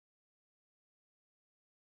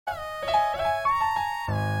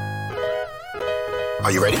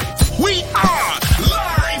Are you ready? We are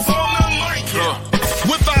live on the mic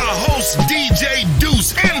with our host DJ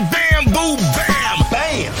Deuce and Bamboo Bam.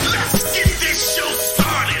 Bam! Let's get this show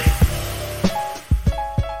started.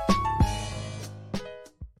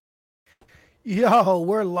 Yo,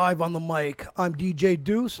 we're live on the mic. I'm DJ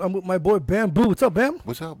Deuce. I'm with my boy Bamboo. What's up, Bam?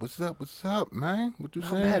 What's up, man? What you Not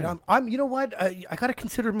saying? bad. I'm. You know what? I gotta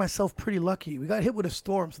consider myself pretty lucky. We got hit with a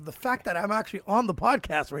storm, so the fact that I'm actually on the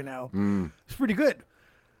podcast right now is pretty good.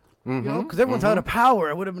 You know, because everyone's out of power.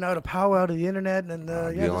 I would have been out of power, out of the internet, and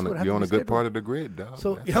you're on a good part of the grid, dog.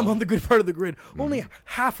 So yeah, I'm on the good part of the grid. Only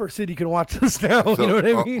half our city can watch this now. So, you know what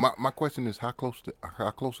I mean? my question is, how close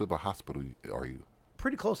of a hospital are you?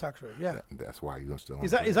 Pretty close, actually. Yeah. That's why you're still.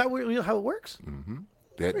 Is that how it works?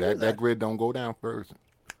 That grid don't go down first,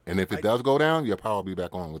 and if it does go down, you'll probably be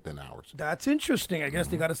back on within hours. That's interesting. I guess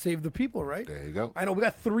they got to save the people, right? There you go. I know we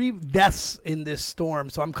got 3 deaths in this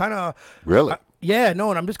storm, so I'm kind of Really? yeah, no,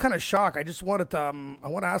 and I'm just kind of shocked. I just wanted to I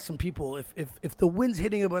want to ask some people if the wind's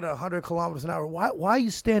hitting about 100 kilometers an hour, why are you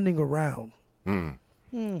standing around?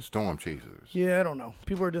 Storm chasers. Yeah, I don't know.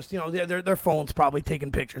 People are just, their phones probably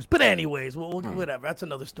taking pictures. But anyways, whatever. That's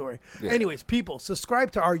another story. Yeah. Anyways, people,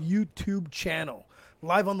 subscribe to our YouTube channel,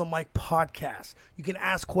 Live on the Mic podcast. You can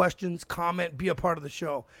ask questions, comment, be a part of the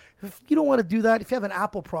show. If you don't want to do that, if you have an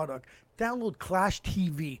Apple product, download Clash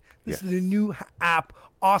TV. This is a new app.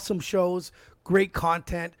 Awesome shows, great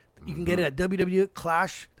content. You can get it at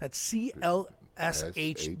www.clash, that's CLSH.TV.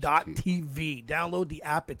 Download the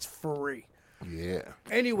app. It's free. Yeah.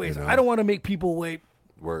 Anyways, I don't want to make people wait.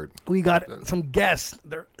 Word. We got some guests.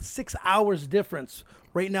 They're 6 hours difference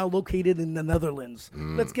right now, located in the Netherlands.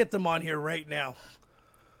 Let's get them on here right now.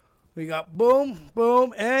 We got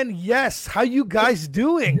Boom, and Yes. How you guys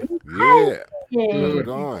doing? Yeah. How's it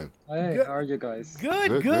going? Hey, Good. how are you guys?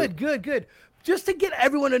 Good. Just to get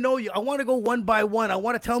everyone to know you, I want to go one by one. I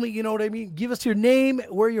want to tell me, you know what I mean? Give us your name,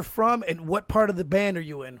 where you're from, and what part of the band are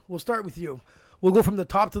you in. We'll start with you. We'll go from the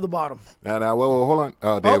top to the bottom. Now, well, hold on.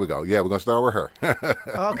 Oh, there we go. Yeah, we're gonna start with her.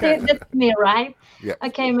 Okay. That's me, right? Yeah.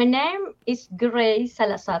 Okay, my name is Grace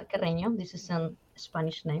Salazar Carreño. This is a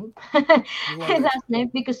Spanish name. Last name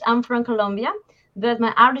because I'm from Colombia, but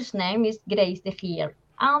my artist name is Grace de Gier.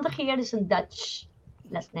 And de Gier is a Dutch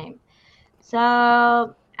last name.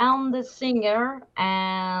 So I'm the singer,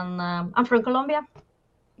 and I'm from Colombia.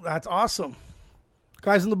 That's awesome.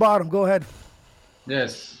 Guys in the bottom, go ahead.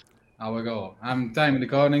 Yes, I will go. I'm Tijmen de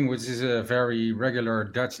Koning, which is a very regular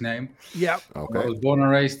Dutch name. Yeah. I Okay. was born and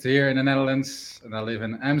raised here in the Netherlands, and I live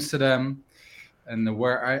in Amsterdam. And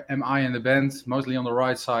where am I in the band? Mostly on the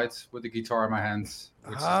right side with the guitar in my hands,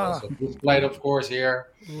 which is also played, of course, here.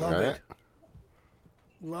 Love Right. it.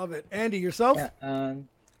 Love it. Andy, yourself?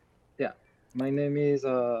 Yeah, my name is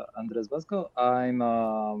Andres Vasco. I'm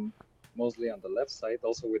mostly on the left side,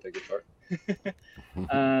 also with a guitar,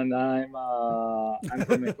 and I'm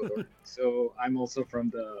from Ecuador. So I'm also from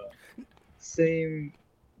the same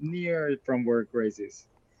near from where Grace is.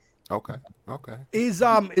 Okay. Is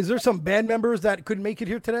there some band members that couldn't make it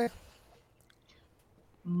here today?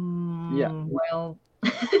 Yeah. Well,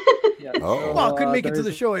 Yeah. Oh. Well, couldn't make it to there's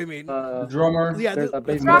the show, I mean. The drummer. Yeah, There's a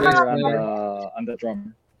bass drummer. player and the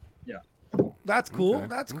drummer. that's cool. Okay,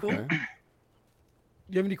 That's cool. okay.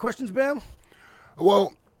 You have any questions, Bam?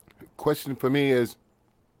 Well, question for me is,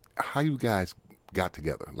 how you guys got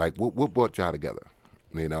together? Like, what brought y'all together?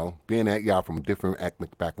 You know, being that y'all from different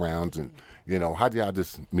ethnic backgrounds, and how'd y'all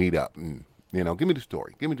just meet up? And give me the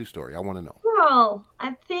story. I want to know. well,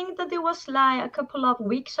 I think that it was like a couple of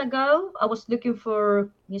weeks ago. I was looking for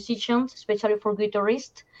musicians, especially for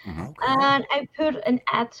guitarists. And I put an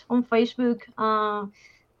ad on Facebook.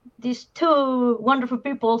 These 2 wonderful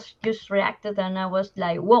people just reacted, and I was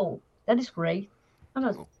like, "Whoa, that is great!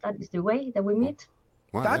 That is the way that we meet."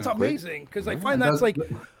 Wow, That's great. amazing because I find that's like,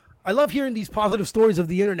 I love hearing these positive stories of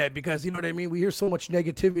the internet because, you know what I mean? We hear so much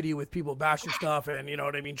negativity with people bashing stuff and, you know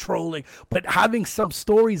what I mean, trolling. But having some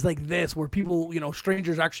stories like this where people,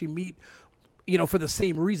 strangers actually meet, for the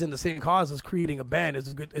same reason, the same cause as creating a band is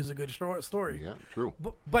a good story. Yeah, true.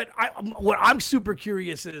 But what I'm super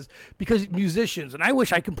curious is because musicians, and I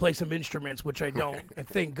wish I could play some instruments, which I don't, and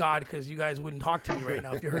thank God, because you guys wouldn't talk to me right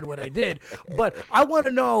now if you heard what I did. But I want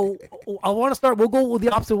to know, we'll go with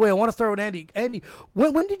the opposite way. I want to start with Andy. Andy,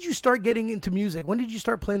 when did you start getting into music? When did you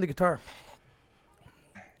start playing the guitar?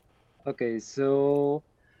 Okay, so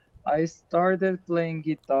I started playing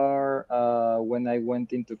guitar when I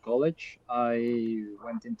went into college. I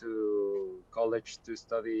went into college to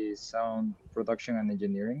study sound production and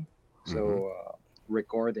engineering, so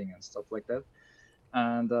recording and stuff like that.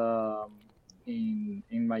 And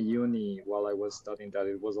in my uni while I was studying that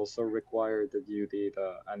it was also required that you did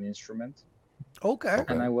an instrument, Okay.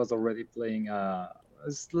 and I was already playing a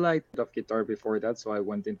slight bit of guitar before that, so I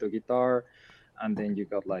went into guitar, and then you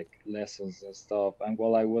got like lessons and stuff. And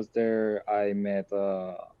while I was there, I met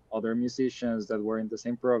other musicians that were in the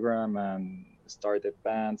same program and started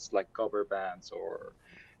bands like cover bands or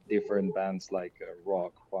different bands like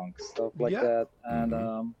rock, punk, stuff like Yeah. that.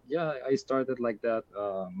 And yeah, I started like that,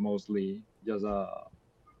 mostly just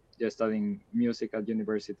studying music at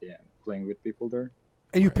university and playing with people there.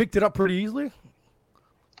 And you picked it up pretty easily?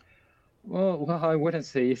 Well, I wouldn't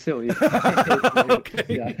say easily. Okay.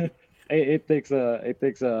 Yeah, it takes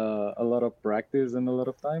a lot of practice and a lot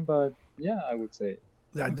of time, but yeah, I would say.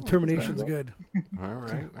 That determination's good. All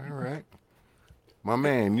right, all right. My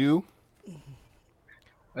man, you.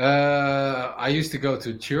 I used to go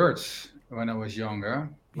to church when I was younger,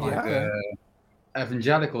 like Yeah.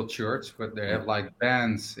 evangelical church, but they have like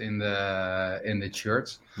bands in the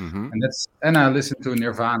church, Mm-hmm. and I listened to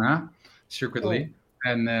Nirvana secretly,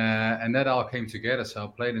 and that all came together. So I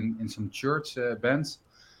played in some church bands,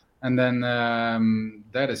 and then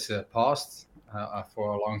that is passed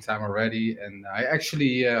for a long time already, and I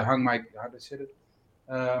actually hung my how do I say it?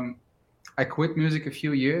 I quit music a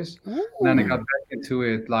few years, and then I got back into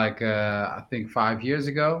it like I think 5 years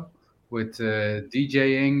ago with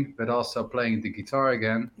DJing, but also playing the guitar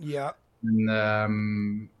again. Yeah. And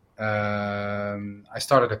I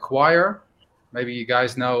started a choir. Maybe you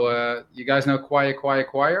guys know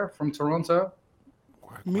choir from Toronto.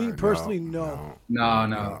 Me personally, no.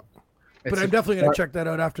 No. But It's I'm a definitely going to check that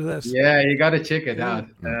out after this. Yeah, you got to check it out.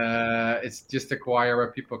 It's just a choir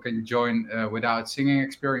where people can join without singing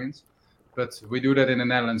experience, but we do that in the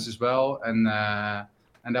Netherlands as well. And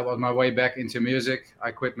that was my way back into music.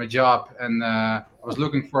 I quit my job and I was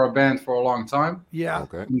looking for a band for a long time. Yeah.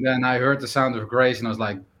 Okay. And then I heard the sound of Grace, and I was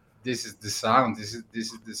like, "This is the sound. This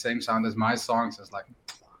is the same sound as my songs." I was like,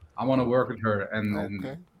 "I want to work with her," and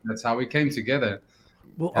Okay. that's how we came together.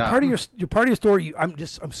 Well, Yeah. a part of your story.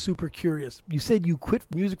 I'm super curious. You said you quit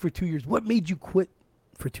music for 2 years. What made you quit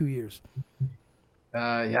for 2 years?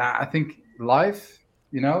 Yeah, I think life.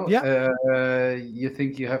 Yeah. You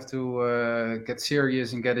think you have to get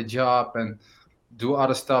serious and get a job and do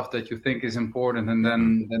other stuff that you think is important, and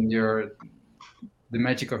then the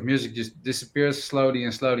magic of music just disappears slowly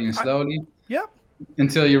and slowly and slowly Yep.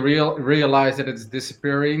 until you realize that it's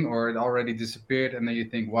disappearing or it already disappeared, and then you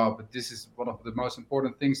think, wow, but this is one of the most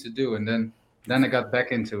important things to do, and then I got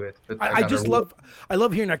back into it. But I got just a- love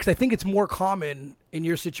hearing that because I think it's more common in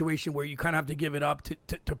your situation where you kind of have to give it up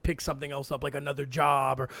to pick something else up, like another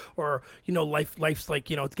job or life's like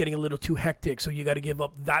it's getting a little too hectic, so you got to give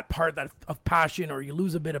up that part of passion, or you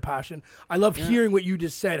lose a bit of passion. I love hearing what you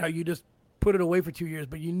just said, how you just put it away for 2 years,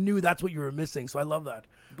 but you knew that's what you were missing. So I love that.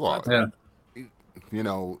 Well, Yeah.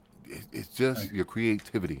 It's just your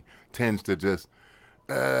creativity tends to just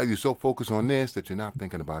you're so focused on this that you're not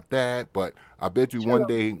thinking about that. But I bet you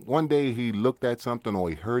one day he looked at something or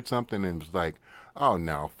he heard something and was like, "Oh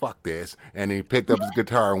no, fuck this!" And he picked up his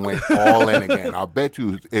guitar and went all in again. I bet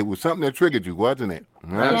you it was something that triggered you, wasn't it?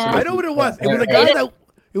 Huh? Yeah. I know what it was. It was a guy that.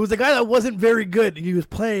 It was a guy that wasn't very good, and he was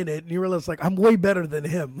playing it, and you realized, like, I'm way better than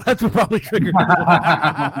him. That's what probably triggered it.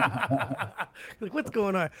 Like, what's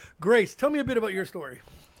going on? Grace, tell me a bit about your story.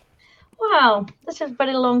 Wow, this is a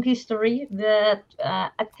very long history. That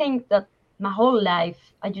I think that my whole life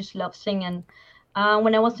I just love singing.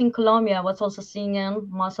 When I was in Colombia, I was also singing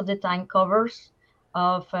most of the time covers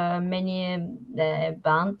of many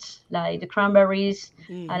bands like the Cranberries,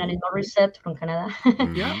 Alanis Morissette from Canada,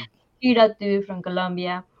 Yeah. Kira too from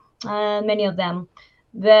Colombia, many of them.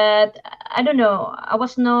 But I don't know, I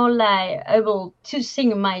was not like able to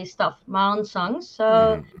sing my stuff, my own songs. So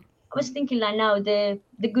I was thinking like now the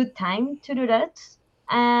good time to do that.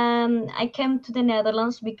 I came to the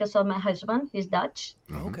Netherlands because of my husband. He's Dutch.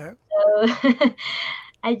 Okay. So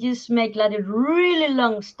I just make like a really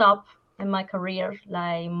long stop in my career,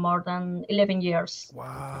 like more than 11 years.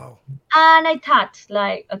 Wow. And I thought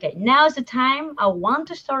like, okay, now's the time. I want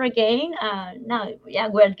to start again. Now, yeah,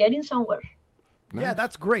 we're getting somewhere. Yeah,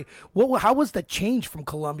 that's great. How was the change from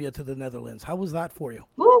Colombia to the Netherlands? How was that for you?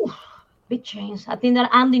 Ooh, big change. I think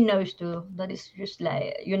that Andy knows too. That is just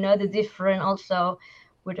like, the different also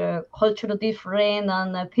with the cultural different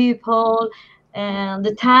and the people and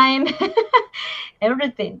the time,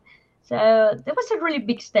 everything. So that was a really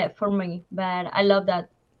big step for me, but I love that.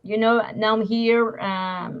 Now I'm here.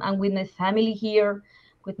 I'm with my family here,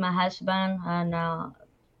 with my husband, and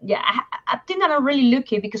yeah, I think that I'm really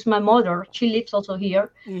lucky because my mother, she lives also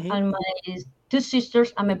here, and my two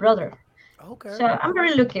sisters and my brother. Okay. So I'm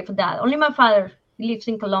very lucky for that. Only my father lives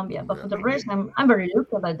in Colombia, but for the rest, I'm very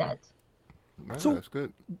lucky about that. Yeah, So- that's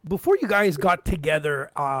good. Before you guys got together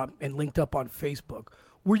and linked up on Facebook,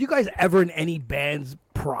 were you guys ever in any bands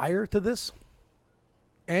prior to this?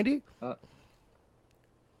 Andy? Uh,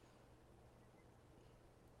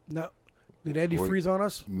 No. Did Andy Wait. freeze on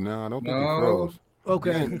us? No, I don't think he No. froze.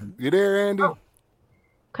 Okay. Man, you there, Andy?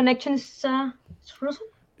 Connections is frozen.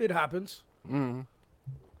 It happens.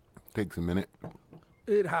 Takes a minute.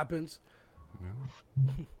 It happens.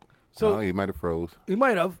 So So he might have froze. he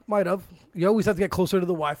might have. You always have to get closer to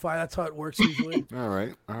the Wi-Fi. That's how it works usually. All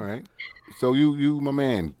right. So you, my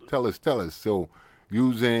man, tell us. So,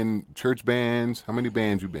 using church bands. How many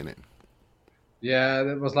bands you been in? Yeah,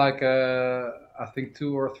 that was like I think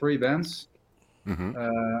 2 or 3 bands.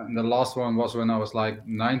 And the last one was when I was like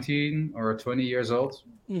 19 or 20 years old.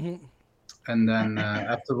 And then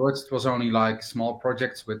afterwards, it was only like small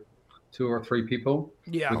projects with 2 or 3 people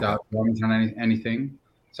Yeah. without drummers and anything.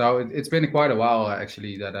 So it's been quite a while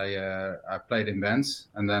actually that I played in bands.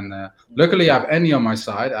 And then luckily I have Andy on my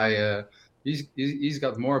side. He's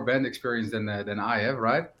got more band experience than I have,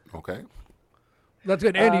 right? Okay. That's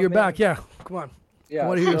good. Andy, you're man. back. Yeah. Come on. Yeah.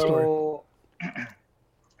 wanna hear your story.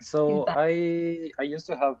 So He's back. I used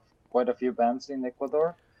to have quite a few bands in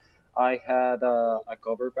Ecuador. I had a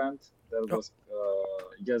cover band that was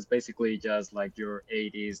just basically just like your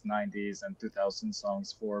 80s, 90s, and 2000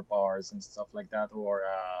 songs for bars and stuff like that, or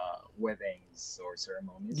weddings or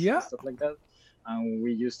ceremonies, Yeah. and stuff like that. And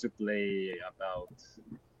we used to play about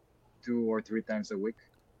 2 or 3 times a week.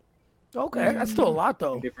 Okay. That's still a lot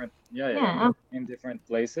though. In different Yeah. in different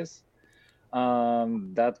places.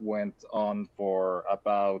 That went on for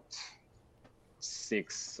about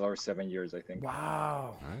 6 or 7 years, I think.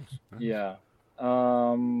 Wow. Nice. Yeah.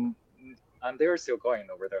 And they're still going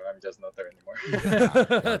over there. I'm just not there anymore.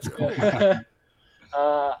 That's cool.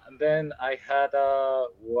 And then I had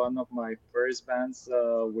one of my first bands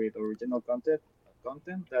with original content.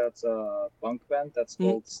 That's a punk band that's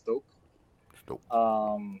called Stoke. Stoke.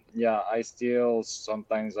 Yeah, I still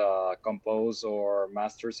sometimes compose or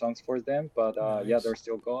master songs for them, but yeah, Nice. they're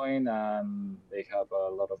still going, and they have a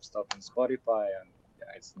lot of stuff on Spotify, and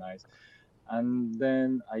yeah, it's nice. And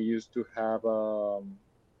then I used to have a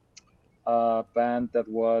band that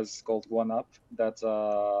was called One Up. That's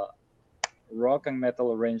rock and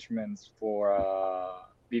metal arrangements for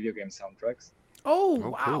video game soundtracks. Oh, Oh,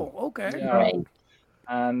 wow. cool. Okay. Yeah. Right.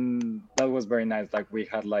 And that was very nice. Like we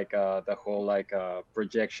had like the whole like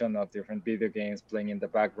projection of different video games playing in the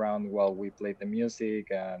background while we played the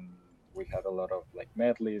music, and we had a lot of like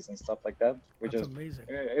medleys and stuff like that, which That's is amazing.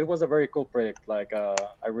 it was a very cool project. Like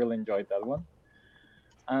I really enjoyed that one.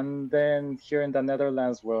 And then here in the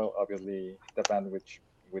Netherlands, well, obviously the band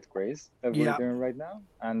with Grace that Yeah. we're doing right now,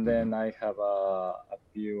 and then I have a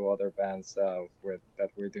few other bands that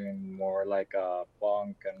we're doing more like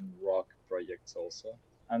punk and rock projects also.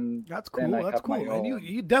 And That's then cool. I That's have my cool. And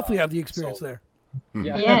you own, definitely have the experience so- there.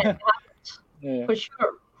 yeah, Yeah, yeah. for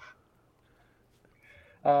sure.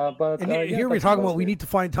 But And yeah, here we're that's talking about we mostly- need to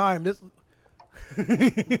find time. This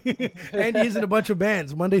Andy is in a bunch of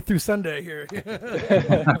bands Monday through Sunday here.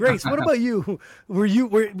 Grace, what about you? Were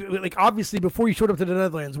like obviously before you showed up to the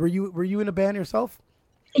Netherlands? Were you in a band yourself?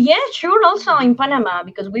 Yeah, sure. Also in Panama,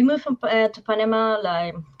 because we moved from, to Panama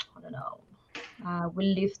like I don't know. We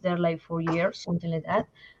lived there like 4 years, something like that.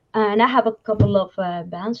 And I have a couple of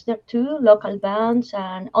bands there too, local bands,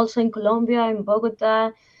 and also in Colombia, in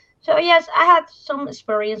Bogota. So yes, I had some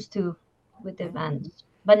experience too with the bands.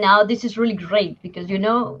 But now this is really great because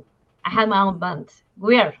I have my own band.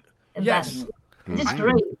 We're a Yes. band. This is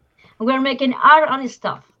great. And we're making our own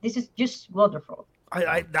stuff. This is just wonderful.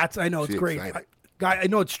 I know it's She great. excited. I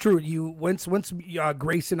know it's true. You once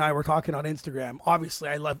Grace and I were talking on Instagram. Obviously,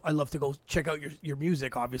 I love to go check out your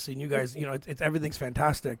music. Obviously, and you guys, it's everything's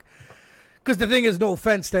fantastic. Because the thing is, no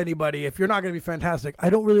offense to anybody, if you're not going to be fantastic, I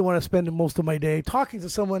don't really want to spend most of my day talking to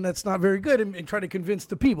someone that's not very good and try to convince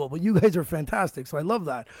the people. But you guys are fantastic, so I love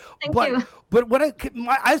that. Thank but, you. But what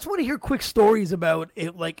I just want to hear quick stories about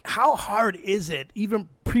it. Like, how hard is it, even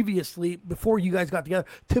previously before you guys got together,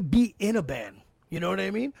 to be in a band? You know what I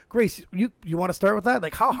mean? Grace, you want to start with that?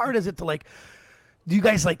 Like, how hard is it to like? Do you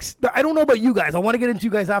guys like? I don't know about you guys. I want to get into you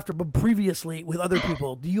guys after, but previously with other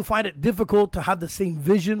people, do you find it difficult to have the same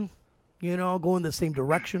vision? Go in the same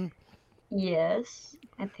direction. Yes,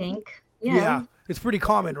 I think. Yeah. It's pretty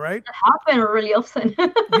common, right? Happen really often.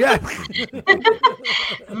 Yeah.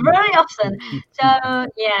 Very often. So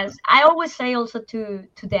yes, I always say also to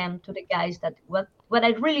them, to the guys, that what I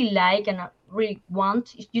really like and I really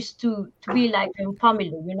want is just to be like a family,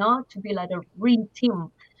 to be like a real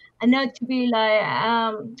team. and not to be like,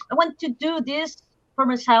 I want to do this for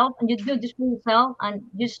myself, and you do this for yourself, and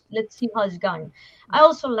just let's see how it's going. I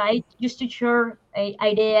also like just to share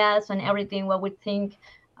ideas and everything, what we think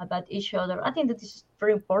about each other. I think that this is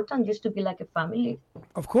very important, just to be like a family.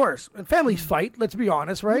 Of course. And families fight, let's be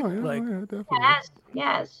honest, right? Oh, yeah, like yeah, definitely. Yes,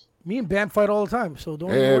 yes. me and Bam fight all the time, so don't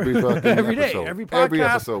Every worry. fucking Every day, episode. every podcast, Every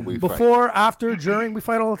episode we fight. before, after, during, we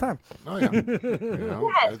fight all the time. Oh yeah. You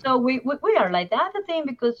know, Yeah, so we are like that, I think,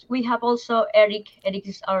 because we have also Eric. Eric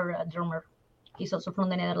is our drummer. He's also from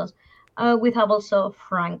the Netherlands. We have also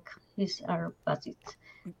Frank. He's our bassist.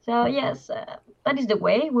 So yes, that is the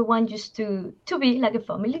way we want just to be like a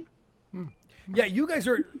family. Yeah, you guys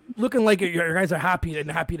are looking like you guys are happy and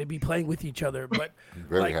happy to be playing with each other. But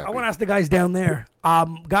Very like, I happy. want to ask the guys down there,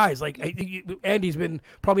 guys. Like Andy's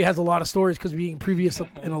probably has a lot of stories because being previous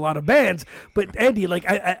in a lot of bands. But Andy, like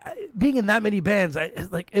I being in that many bands,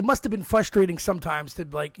 like it must have been frustrating sometimes to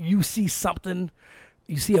like you see something.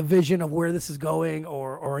 You see a vision of where this is going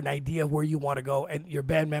or an idea of where you want to go, and your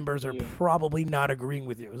band members are probably not agreeing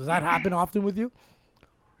with you. Does that happen often with you?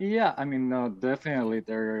 Yeah, I mean, definitely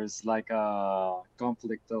there's like a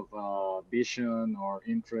conflict of vision or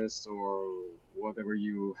interest or whatever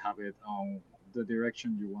you have it on the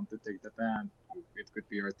direction you want to take the band. It could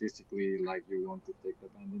be artistically, like you want to take the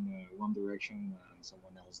band in one direction and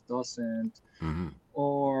someone else doesn't,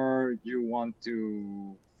 or you want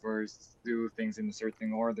to first do things in a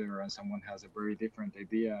certain order and someone has a very different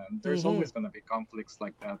idea. And there's always going to be conflicts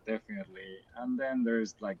like that, definitely. And then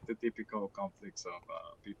there's like the typical conflicts of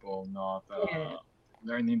people not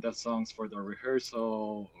learning the songs for the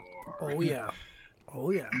rehearsal, or Oh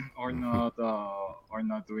yeah. or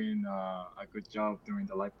not doing a good job during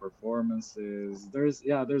the live performances.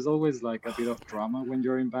 There's always like a bit of drama when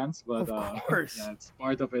you're in bands, but Of course. yeah, it's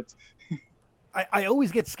part of it. I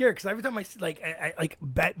always get scared because every time I see like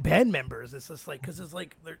band members, it's just like because it's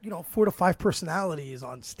like they're 4 to 5 personalities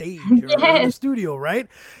on stage or in the Yes. studio, right?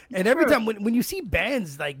 And every time when you see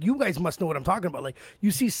bands, like you guys must know what I'm talking about. Like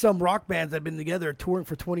you see some rock bands that have been together touring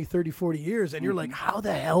for 20, 30, 40 years, and you're like, how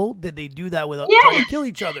the hell did they do that without trying to kill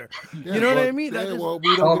each other? Yeah, You know what I well, mean? That yeah, is- well,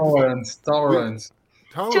 we don't Tolerance.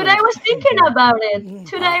 Today I was thinking about it.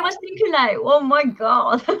 Today I was thinking like, oh my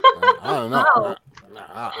god. I don't know.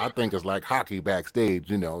 Wow. I think it's like hockey backstage,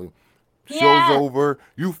 Show's Yeah. over.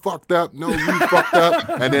 You fucked up. No, you fucked up.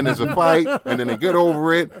 And then there's a fight. And then they get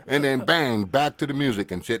over it. And then bang, back to the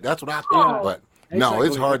music and shit. That's what I think. Yeah. But no,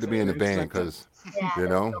 it's Exactly, hard to be in a exactly. band because,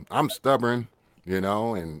 Yeah. I'm stubborn,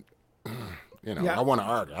 and, Yeah. I want to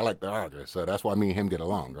argue. I like to argue. So that's why me and him get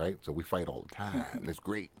along, right? So we fight all the time. It's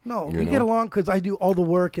great. No, you we know? get along because I do all the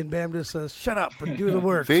work and Bam just says, "Shut up and do the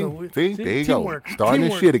work." See? So See? There you go. teamwork. Starting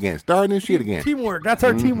this shit again. Teamwork. That's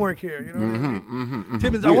our teamwork here. You know. What I mean?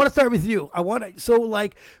 Timmons, I want to start with you. I want to know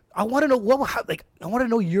I want to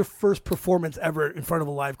know your first performance ever in front of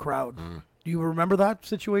a live crowd. Do you remember that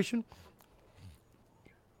situation?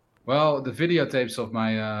 Well, the videotapes of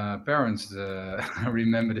my parents I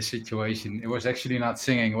remember the situation. It was actually not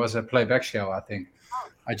singing; it was a playback show. I think.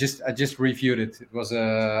 I just reviewed it. It was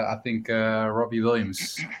I think Robbie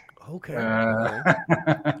Williams. Okay.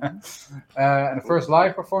 And the first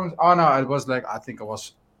live performance. Oh no, it was like I think it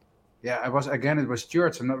was. Yeah, it was again. It was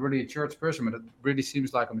church. I'm not really a church person, but it really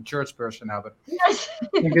seems like I'm a church person now. But Yes.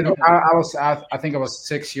 I think I was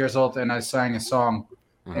 6 years old, and I sang a song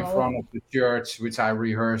in front of the church, which I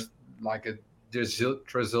rehearsed like a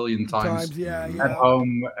trillion times Yeah. at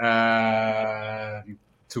home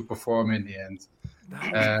to perform in the end.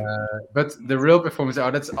 But the real performance,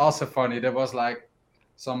 that's also funny. There was like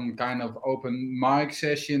some kind of open mic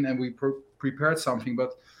session, and we prepared something,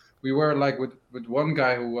 but we were like with one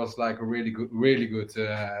guy who was like a really good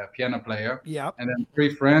piano player, Yeah. and then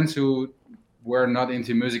 3 friends who were not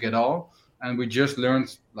into music at all, and we just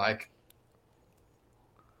learned like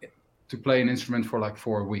to play an instrument for like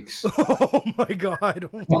 4 weeks. Oh my god.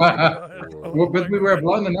 Oh my god. Oh But my we were God.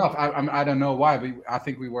 blown enough. I don't know why. I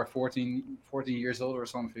think we were 14 years old or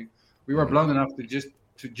something. We were blown enough to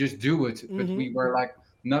just do it. But we were like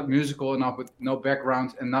not musical enough, with no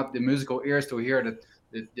background and not the musical ears to hear that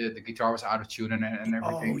the guitar was out of tune and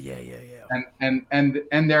everything. Oh yeah.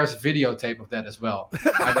 And there's videotape of that as well.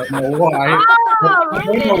 I don't know why. Oh, I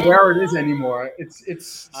don't know where it is anymore.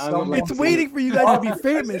 It's I would like It's waiting for you guys to be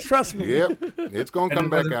famous. Trust me. Yep. It's going to come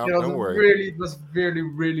back out. Don't worry. It was really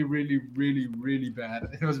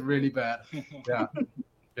bad. It was really bad.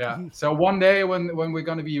 Yeah. So one day when we're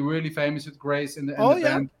gonna be really famous with Grace and the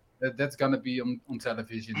band, that's gonna be on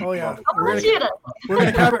television. Oh yeah. I want to see that.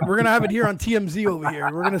 We're gonna have it here on TMZ over here.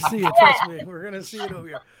 We're gonna see it. Trust me. We're gonna see it over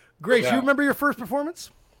here. Grace, Yeah. you remember your first performance?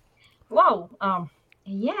 Wow.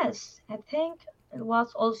 Yes, I think it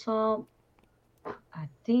was also. I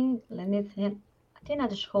think let me think. I think at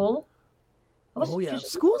the school. I was Oh yeah,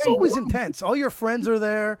 just school's very always young. intense. All your friends are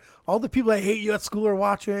there. All the people that hate you at school are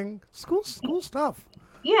watching. School stuff.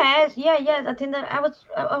 Yes, yeah, yes. I think that I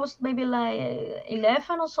was maybe like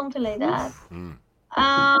 11 or something like that. Oof.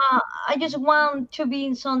 I just want to be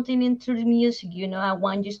in something into the music, I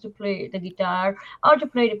want just to play the guitar or to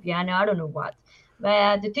play the piano. I don't know what.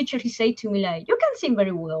 But the teacher, he said to me like, "You can sing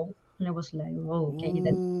very well," and I was like, "Oh, okay,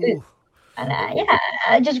 that's good." Ooh, And yeah,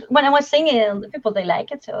 I just when I was singing, the people they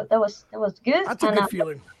like it, so that was good. that's a And good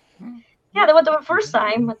feeling. yeah, that was the first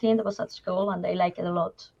time I think that was at school, and they like it a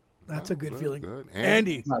lot. That's a good feeling. Good.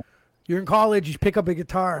 Andy, you're in college. You pick up a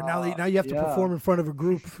guitar. Now you have to Yeah. perform in front of a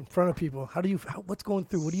group, in front of people. What's going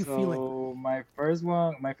through? What are you feeling? So my first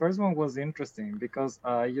one was interesting because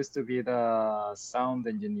I used to be the sound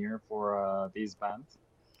engineer for this band,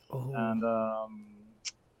 Oh, and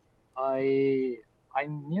I I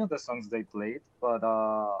knew the songs they played, but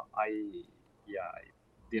I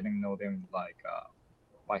didn't know them like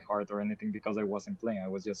by heart or anything because I wasn't playing. I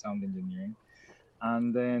was just sound engineering.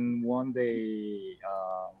 And then one day,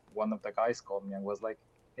 one of the guys called me and was like,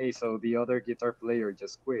 "Hey, so the other guitar player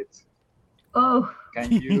just quit. Oh,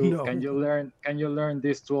 Can you No. can you learn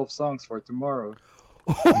these 12 songs for tomorrow?"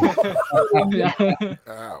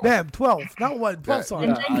 Ow. damn, 12. Not one. 12 That- songs.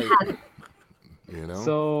 and then you had you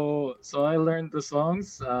know. So I learned the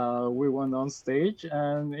songs. We went on stage,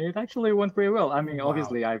 and it actually went pretty well. I mean, Wow.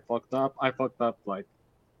 obviously, I fucked up. I fucked up like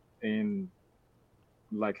in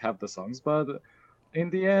like half the songs, but in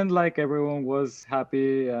the end, like everyone was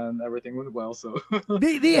happy and everything went well. So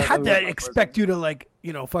They yeah, had that was to my first expect one. you to like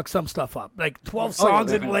fuck some stuff up. Like 12 Oh yeah,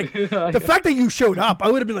 songs and like definitely. the fact that you showed up, I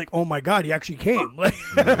would have been like, oh my god, he actually came. Like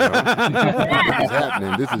You know? This is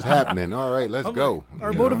happening. This is happening. All right, let's go.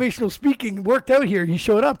 our you know? motivational speaking worked out here. You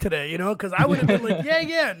showed up today, because I would have been like,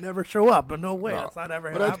 yeah, never show up, but no way, No. that's not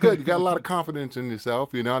ever But that's happening. good. You got a lot of confidence in yourself.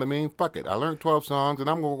 You know what I mean? Fuck it. I learned 12 songs, and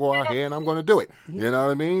I'm gonna go out here and I'm gonna do it. You know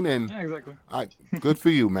what I mean? And Yeah, exactly. good for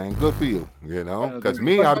you, man. Good for you. You know? Yeah, Because thank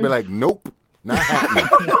me, I'd be like, nope, not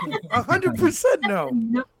happening. 100% no.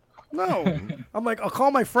 no. No. I'm like, I'll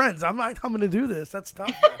call my friends. I'm not coming to do this. That's tough.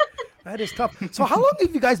 Man. That is tough. So how long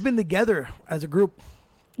have you guys been together as a group?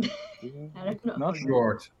 I don't know. Not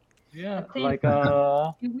Short. yeah, think- like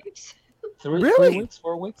Few weeks. three Really? weeks,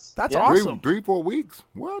 4 weeks. That's Yeah. awesome. 3-4 weeks.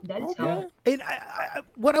 What? That's Okay. all. And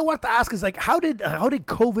what I want to ask is like, how did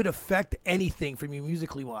COVID affect anything from you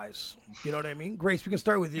musically wise? You know what I mean? Grace, we can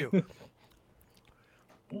start with you.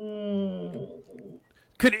 Mm,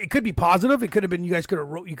 It could be positive. It could have been you could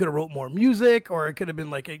have wrote more music, or it could have been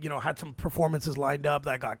like had some performances lined up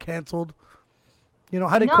that got canceled.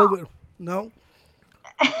 How did No. COVID? No.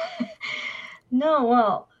 no,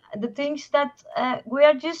 well, the things that we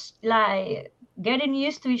are just like getting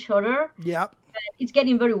used to each other. Yeah. It's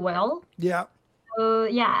getting very well. Yeah.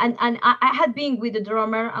 Yeah, and I had been with the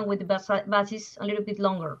drummer and with the bassist a little bit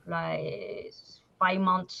longer, like 5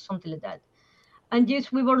 months, something like that. And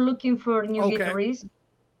just we were looking for new Okay. guitarists.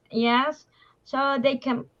 Yes, so they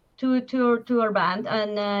came to our band,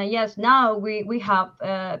 and yes, now we have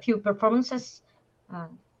a few performances. Uh,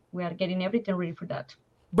 we are getting everything ready for that.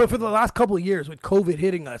 But for the last couple of years with COVID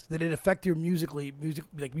hitting us, did it affect your music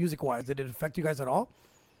wise? Did it affect you guys at all?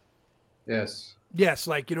 Yes. Yes,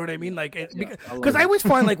 like you know what I mean, like a because little I always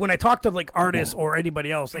find like when I talk to like artists or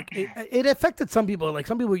anybody else, like it affected some people. Like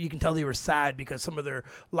some people, you can tell they were sad because some of their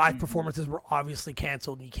live performances were obviously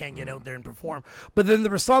canceled and you can't get out there and perform. But then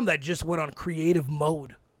there were some that just went on creative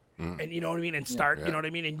mode, and you know what I mean, and start you know what I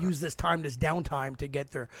mean, and use this downtime to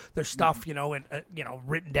get their stuff and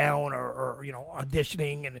written down or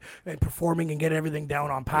auditioning and performing and get everything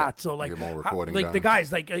down on pat. So like Get more how- recording like the done.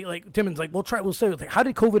 guys like Timmons, like we'll say like, how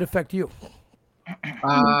did COVID affect you?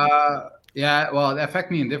 Yeah, well, it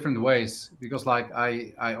affected me in different ways because, like,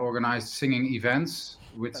 I organized singing events,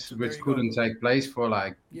 which There which you go. couldn't take place for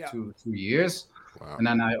like Yeah. two years, Wow. and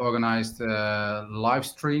then I organized live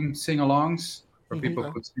stream sing-alongs where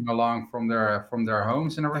people could sing along from their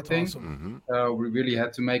homes and That's everything. awesome. We really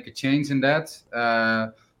had to make a change in that.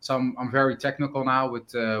 So I'm very technical now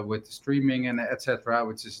with streaming and etc.,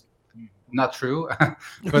 which is not true,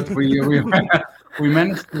 but we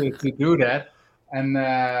managed to do that. And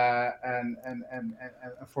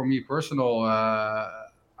for me personal,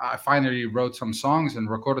 I finally wrote some songs and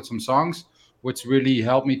recorded some songs, which really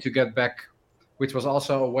helped me to get back. Which was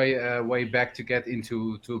also a way back to get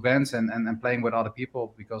into bands and playing with other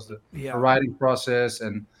people because the writing process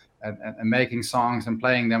and making songs and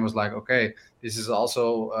playing them was like, okay, this is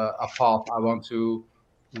also a path I want to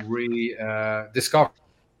discover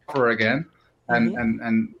again.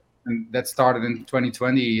 and that started in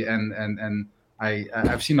 2020, and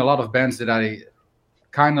I've seen a lot of bands that I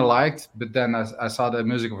kind of liked, but then I saw the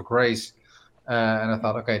music of Grace, and I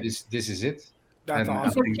thought, okay, this is it. That's And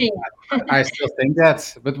awesome. I still think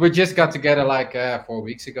that, but we just got together like 4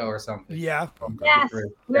 weeks ago or something. Yeah. Yes, Great.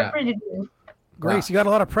 we're Yeah. pretty good. Grace, you got a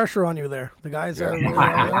lot of pressure on you there. The guys are.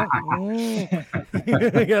 Yeah.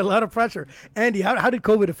 You got a lot of pressure. Andy, how did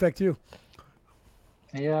COVID affect you?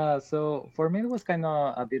 Yeah, so for me it was kind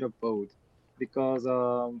of a bit of both because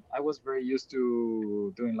I was very used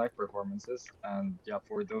to doing live performances, and yeah,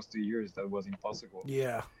 for those 2 years that was impossible.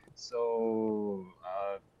 Yeah. So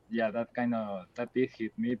yeah, that did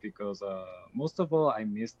hit me because most of all I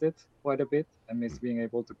missed it quite a bit. I missed being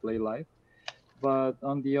able to play live, but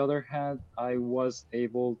on the other hand, I was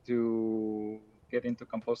able to get into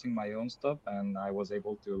composing my own stuff, and I was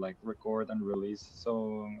able to like record and release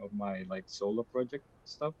some of my like solo project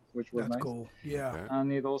stuff, which was That's nice. cool. Yeah. Yeah.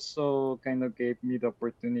 And it also kind of gave me the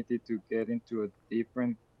opportunity to get into a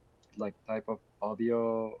different like type of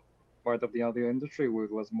audio part of the audio industry,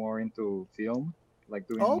 which was more into film, like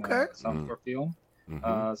doing Okay. sound for film.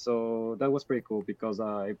 Mhm. So that was pretty cool because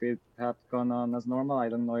if it had gone on as normal, I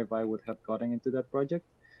don't know if I would have gotten into that project.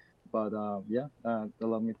 But yeah, that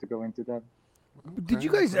allowed me to go into that. Did you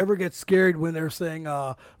guys ever get scared when they're saying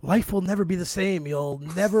life will never be the same? You'll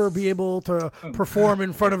never be able to perform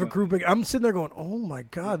in front of a group. I'm sitting there going, "Oh my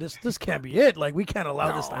God, this can't be it. Like we can't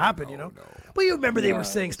allow this to happen." You know. But you remember they were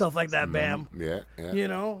saying stuff like that, Bam. Yeah, yeah. You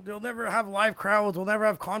know, they'll never have live crowds. We'll never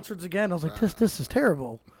have concerts again. I was like, this is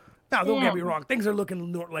terrible. Now, don't get me wrong. Things are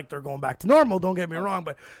looking like they're going back to normal. Don't get me wrong,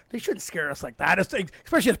 but they shouldn't scare us like that. It's like,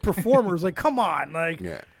 especially as performers. Like, come on, like,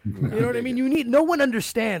 Yeah. you know what I mean? No one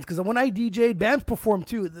understands because when I DJ'd, bands perform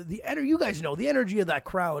too. The energy, you guys know, the energy of that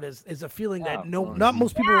crowd is a feeling that not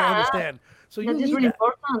most people will understand. So you That is need really that.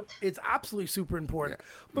 important. It's absolutely super important.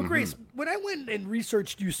 But Grace, when I went and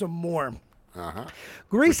researched you some more,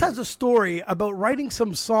 Grace has a story about writing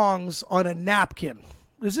some songs on a napkin.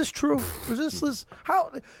 Is this true? Is this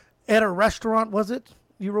how at a restaurant was it?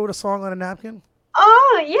 You wrote a song on a napkin?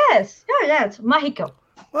 Oh yes, yes, Mexico.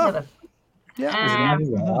 Oh, yeah.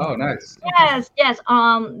 Oh, nice. Yes.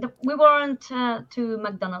 We went to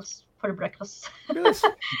McDonald's for breakfast Yes.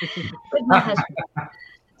 with my husband.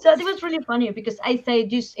 So it was really funny because I say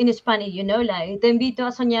just in Spanish, you know, like te invito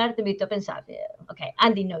a soñar, te invito a pensar. Yeah, okay,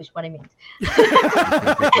 Andy knows what I mean.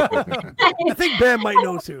 I think Bam might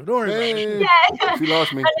know too. Don't worry. About it. Hey, Yeah. she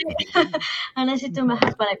lost me. And I said to my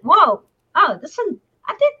husband, like, "Whoa, oh, this one,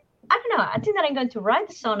 I don't know. I think that I'm going to write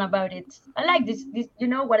a song about it. I like this. You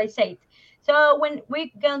know what I said." So when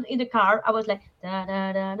we got in the car, I was like, da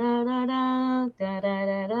da da da da da da da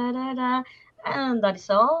da da da da, and that is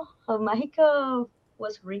all how Mexico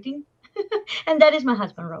was reading, and that is my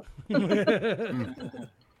husband wrote.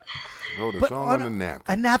 Wrote a But song on on a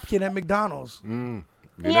napkin. A napkin at McDonald's. You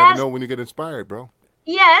Yes. never know when you get inspired, bro.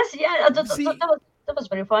 Yes, yeah, See, that was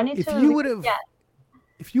very funny If too. you would have, yeah.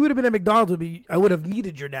 if you would have been at McDonald's, I would have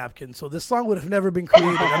needed your napkin. So this song would have never been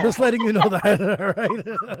created. I'm just letting you know that. All right.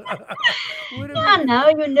 Yeah, now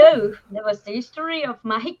you know. That was the history of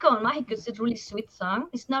Mexico. Mexico is a really sweet song.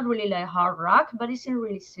 It's not really like hard rock, but it's a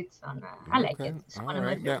really sweet song. I like it. It's All one of my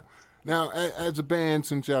right. favorites. Now, as a band,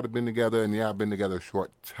 since y'all have been together and y'all been together a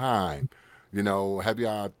short time, you know, have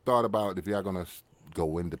y'all thought about if y'all gonna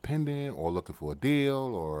go independent or looking for a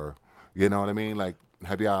deal, or you know what I mean? Like,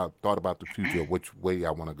 have y'all thought about the future, which way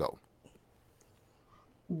y'all want to go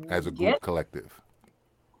as a group Yes. collective?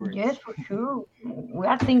 Yes, for sure. We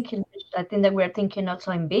are thinking. I think that we are thinking also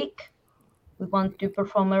in big. We want to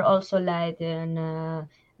perform also like in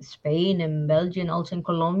Spain and Belgium, also in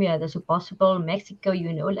Colombia. That's possible. Mexico,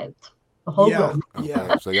 you know, like the whole Yeah. globe.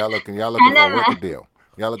 Yeah. So y'all looking for a Canada. record deal.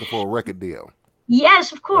 Y'all looking for a record deal.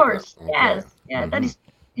 Yes, of course. Okay. Yes, yeah, that is.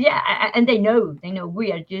 Yeah, and they know.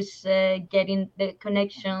 We are just getting the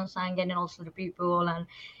connections and getting also the people and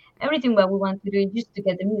everything. What we want to do is just to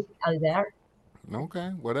get the music out there.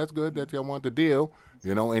 Okay, well that's good that y'all want the deal.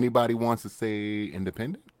 You know, anybody wants to stay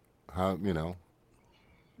independent? How you know?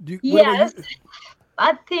 What about Yes, you?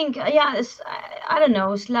 I think, yes, I don't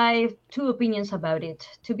know. It's like two opinions about it.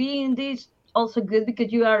 To be in this also good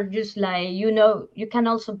because you are just like, you can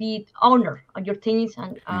also be owner of your things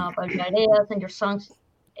and about your ideas and your songs,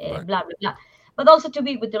 Right. blah, blah, blah. But also to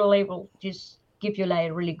be with the label just give you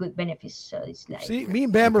like really good benefits. So it's like, See, me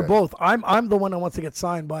and Bam are Okay. both. I'm the one that wants to get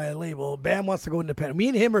signed by a label. Bam wants to go independent. Me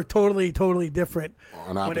and him are totally different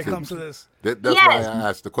On when it opposite- comes to this. That's why Yes. I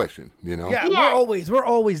asked the question. You know. Yeah, Yes. we're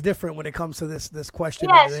always different when it comes to this question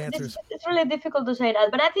yes, and the answers. it's really difficult to say that.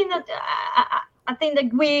 But I think that I think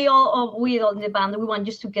that we all in the band, we want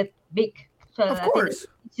just to get big. So Of I think course.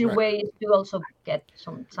 it's your Right. way to also get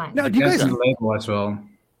some time. Now, do you Against guys? the label as well.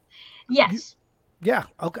 Yes. Yeah,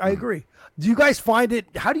 okay, I agree. Do you guys find it?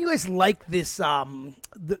 How do you guys like this?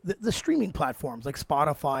 The streaming platforms like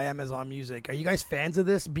Spotify, Amazon Music. Are you guys fans of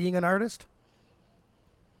this? Being an artist?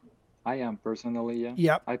 I am personally, yeah.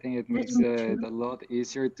 Yep. I think it me makes too. it a lot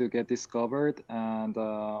easier to get discovered and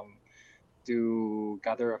to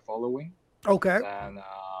gather a following Okay. than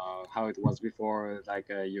how it was before. Like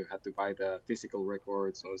you had to buy the physical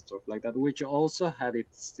records or stuff like that, which also had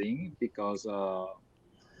its thing because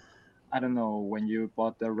I don't know, when you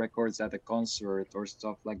bought the records at a concert or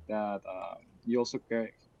stuff like that, you also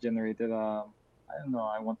generated I don't know,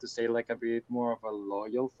 I want to say like a bit more of a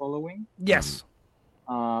loyal following. Yes.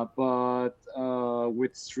 But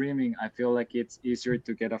with streaming, I feel like it's easier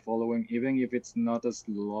to get a following, even if it's not as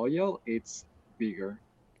loyal, it's bigger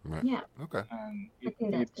Right. Yeah. Okay. and I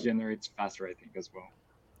think that's it it. generates faster, I think, as well.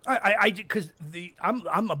 Because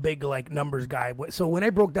I'm a big like numbers guy. So when I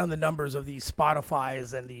broke down the numbers of these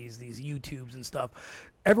Spotify's and these YouTubes and stuff,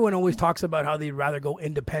 everyone always talks about how they'd rather go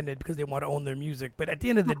independent because they want to own their music. But at the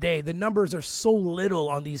end of the day, the numbers are so little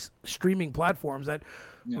on these streaming platforms that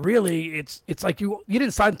really it's like you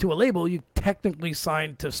didn't sign to a label, you technically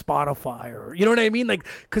signed to Spotify, or you know what I mean, like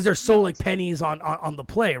because they're so like pennies on the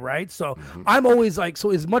play, right? So I'm always like,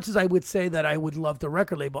 so as much as I would say that I would love the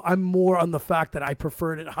record label, I'm more on the fact that I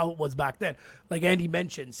preferred it how it was back then. Like Andy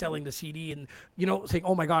mentioned, selling the CD and saying,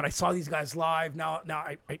 oh my god, I saw these guys live. Now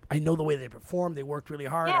I know the way they performed. They worked really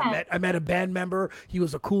hard. Yeah. I met a band member. He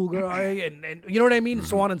was a cool guy, and you know what I mean,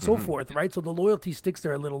 so on and so forth, right? So the loyalty sticks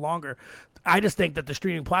there a little longer. I just think that the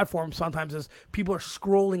streaming platform sometimes is people are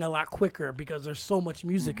scrolling a lot quicker because there's so much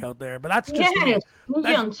music out there. But that's just me. Yes.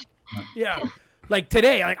 Millions. Yeah. Like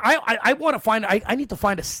today, like I want to find, I need to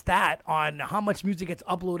find a stat on how much music gets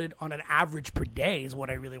uploaded on an average per day is what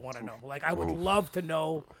I really want to know. Like I would love to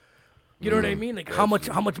know, you know what I mean? Like how much,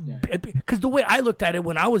 because the way I looked at it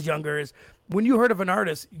when I was younger is when you heard of an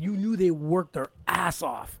artist, you knew they worked their ass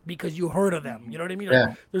off because you heard of them. You know what I mean? Like,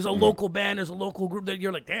 Yeah. there's a local band, there's a local group that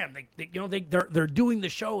you're like, damn, they're doing the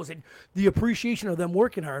shows and the appreciation of them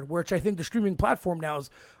working hard. Which I think the streaming platform now is,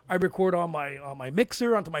 I record on my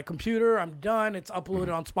mixer onto my computer. I'm done. It's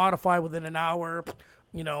uploaded on Spotify within an hour.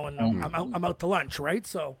 And I'm out to lunch, right?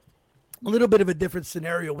 So a little bit of a different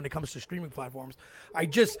scenario when it comes to streaming platforms. I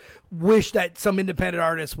just wish that some independent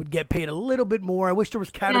artists would get paid a little bit more. I wish there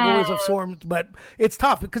was categories of sorts, but it's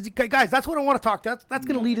tough because, guys, that's what I want to talk. That's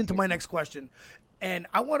going to lead into my next question, and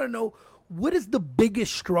I want to know, what is the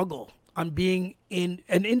biggest struggle on being in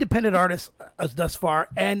an independent artist thus far,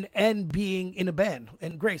 and being in a band?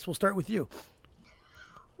 And Grace, we'll start with you.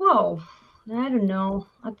 Well, I don't know.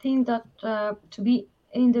 I think that to be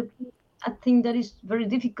I think that is very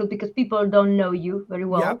difficult because people don't know you very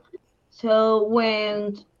well. Yep. So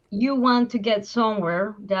when you want to get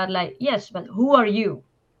somewhere, they're like, yes, but who are you?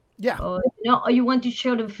 Yeah. Or you want to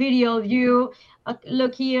show the video of you.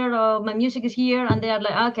 Look here, my music is here, and they're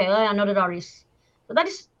like, okay, well, another artist. So that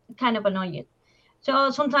is kind of annoying.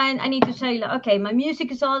 So sometimes I need to say, like, okay, my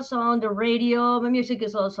music is also on the radio, my music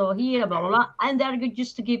is also here, blah, blah, blah. And they're good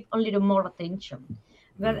just to give a little more attention.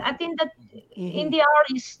 But I think that in the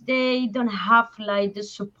artists, they don't have like the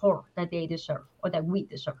support that they deserve or that we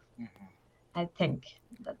deserve. I think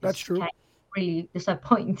That's true. Kind of really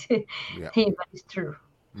disappointing thing, but it's true.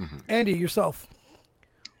 Andy, yourself.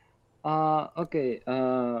 Okay.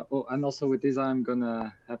 Oh, and also with this, I'm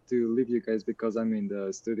gonna have to leave you guys because I'm in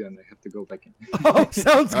the studio and I have to go back in. Oh,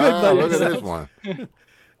 sounds good. Ah, though. look at this one.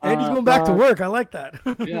 Andy's going back to work. I like that.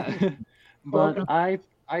 Yeah. But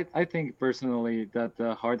I think personally that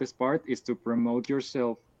the hardest part is to promote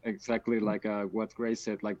yourself, exactly like what Grace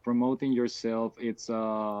said, like promoting yourself. It's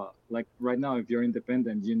like right now, if you're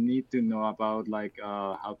independent, you need to know about like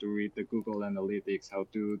how to read the Google Analytics, how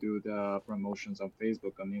to do the promotions on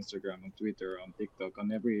Facebook, on Instagram, on Twitter, on TikTok,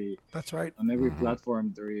 on every That's right. on every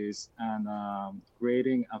platform there is, and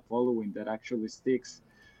creating a following that actually sticks.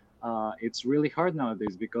 It's really hard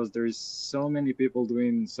nowadays because there's so many people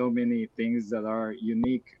doing so many things that are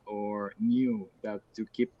unique or new that to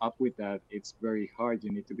keep up with that, it's very hard.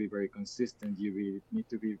 You need to be very consistent. Need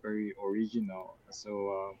to be very original.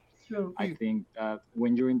 So True. I think that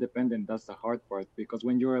when you're independent, that's the hard part because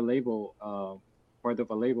when you're a label, part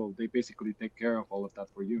of a label, they basically take care of all of that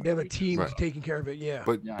for you. They have a team Right. taking care of it. Yeah.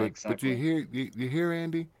 But Yeah, but exactly. you hear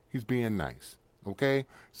Andy? He's being nice. Okay,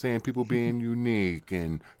 saying people being unique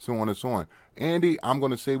and so on and so on. Andy, I'm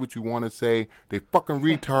gonna say what you want to say. They fucking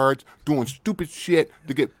retards doing stupid shit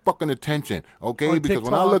to get fucking attention. Okay, On because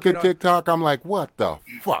when I TikTok, look you at know. TikTok, I'm like, what the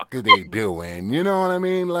fuck are they doing? You know what I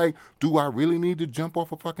mean? Like, do I really need to jump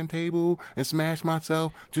off a fucking table and smash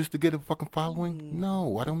myself just to get a fucking following?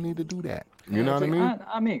 No, I don't need to do that. You know what I mean?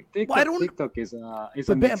 I mean, Well, I don't- TikTok is a But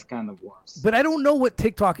Bam- mixed kind of worms. But I don't know what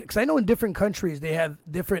TikTok, because I know in different countries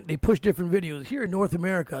they push different videos. Here in North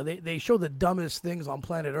America, they show the dumbest things on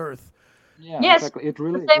planet Earth. Yeah, Yes, exactly. It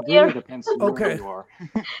really same here. depends Okay. where you are.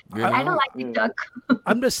 You I know? don't like Yeah. TikTok.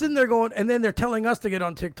 I'm just sitting there going, and then they're telling us to get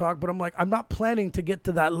on TikTok, but I'm like, I'm not planning to get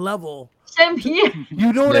to that level. Same here.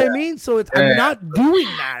 You know what I Yeah. mean? So it's Yeah. I'm not doing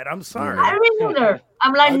that. I'm sorry. I don't either.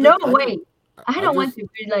 I'm like, I no just- I way. I I don't want just- to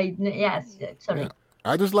be like, yes, sorry. Yeah.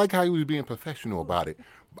 I just like how he was being professional about it.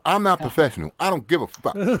 I'm not professional. I don't give a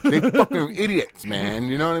fuck. They fucking idiots, man.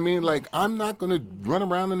 You know what I mean? Like, I'm not gonna run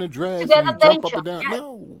around in a dress get and jump up attention, and down. yeah.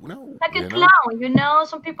 No. Like a you know? clown, you know.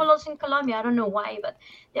 Some people also in Colombia, I don't know why, but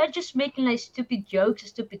they're just making like stupid jokes,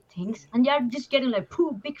 stupid things, and they're just getting like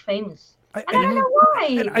pooh, big famous. And I don't know why.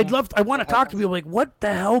 And I want to talk to people like, what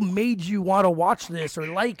the hell made you want to watch this or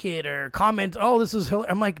like it or comment? Oh, this is.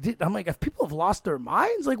 I'm like, if people have lost their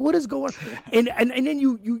minds, like, what is going? And then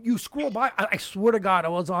you scroll by. I swear to God, I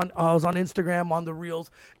was on Instagram on the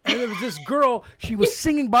reels, and there was this girl. She was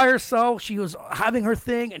singing by herself. She was having her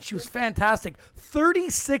thing, and she was fantastic.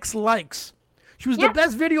 36 likes. She was Yeah. the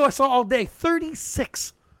best video I saw all day.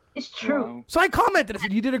 36. It's true. Wow. So I commented. I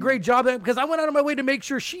said, "You did a great job," because I went out of my way to make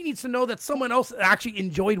sure she needs to know that someone else actually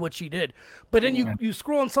enjoyed what she did. But then you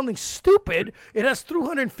scroll on something stupid. It has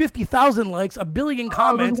 350,000 likes, a billion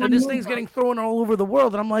comments, and this thing's getting thrown all over the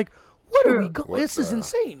world. And I'm like, "What are we going? What This is the-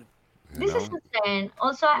 insane." This is insane.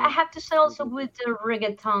 Also, I have to say also with the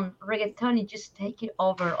reggaeton, it just take it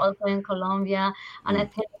over. Also in Colombia and I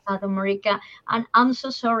think South America. And I'm so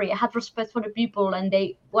sorry. I have respect for the people and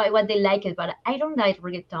what they like it, but I don't like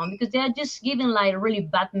reggaeton because they are just giving like a really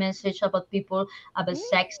bad message about people, about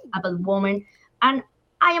sex, about women, and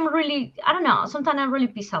I am really, I don't know. Sometimes I'm really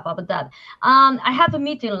pissed off about that. I had a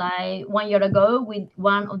meeting like 1 year ago with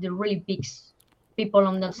one of the really big people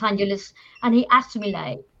in Los Angeles, and he asked me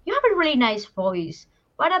like, "You have a really nice voice.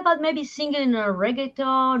 What about maybe singing a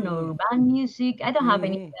reggaeton or band music?" I don't have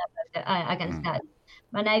anything against that,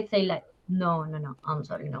 but I say like, no. I'm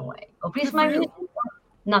sorry, no way. Or please, my music,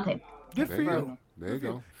 nothing. Good There for you you, go. There you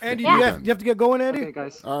go. Andy. Yeah. You have to get going, Andy. Okay,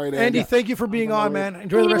 guys. All right, Andy, Andy. thank you for being on, man.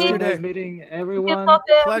 Enjoy the rest of your Nice day. meeting Thank you, everyone. Papa.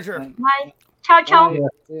 Pleasure. Bye. Ciao, ciao. Bye.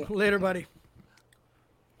 See ya. Later, buddy.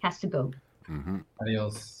 Has to go.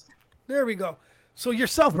 Adios. There we go. So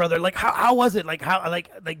yourself, brother, like how was it? Like how like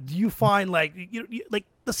do you find like you like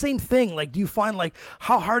the same thing? Like do you find like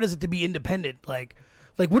how hard is it to be independent? Like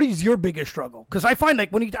what is your biggest struggle? Because I find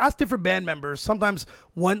like when you ask different band members, sometimes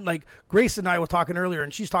one like Grace and I were talking earlier,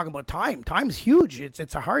 and she's talking about time. Time's huge. It's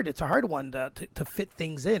a hard one to fit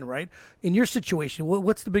things in, right? In your situation,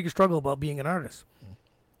 what's the biggest struggle about being an artist?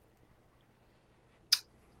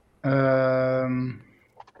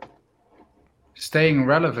 Staying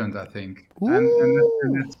relevant, I think,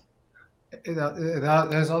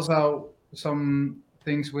 there's also some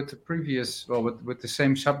things with the previous, well, with the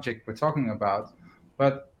same subject we're talking about,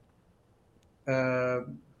 but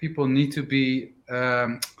people need to be,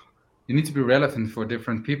 you need to be relevant for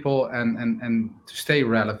different people and to stay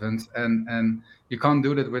relevant, and you can't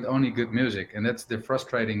do that with only good music, and that's the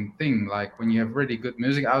frustrating thing. Like when you have really good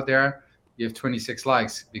music out there, you have 26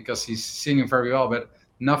 likes because he's singing very well, but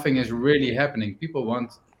nothing is really happening. People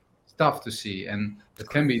want stuff to see, and it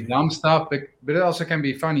can be dumb stuff, but it also can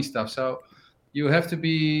be funny stuff. So you have to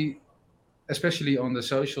be, especially on the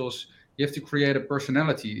socials, you have to create a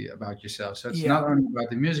personality about yourself. So it's not only about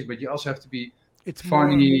the music, but you also have to be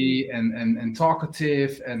funny and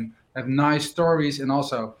talkative and have nice stories, and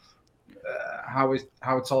also how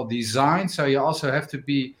it's all designed. So you also have to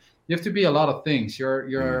be. You have to be a lot of things.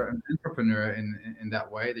 You're an entrepreneur in that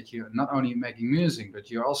way, that you're not only making music, but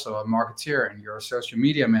you're also a marketeer and you're a social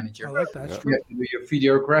media manager. I like that. You have to do your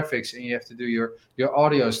video graphics and you have to do your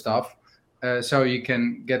audio stuff, so you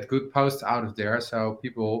can get good posts out of there, so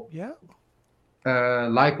people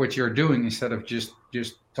like what you're doing instead of just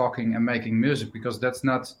talking and making music, because that's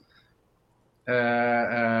not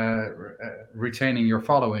retaining your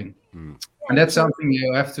following. And that's something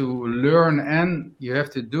you have to learn, and you have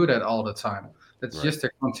to do that all the time. That's just a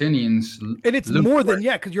continuous. And it's more than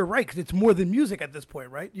because you're right, because it's more than music at this point,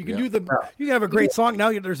 right? You can do you can have a great song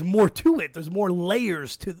now. There's more to it. There's more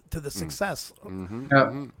layers to the success.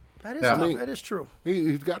 That is that is true.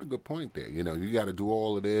 He's got a good point there. You know, you got to do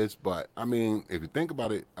all of this, but I mean, if you think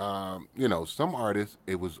about it, you know, some artists,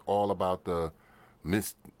 it was all about the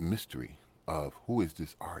mystery. of who is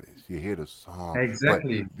this artist. You hear the song,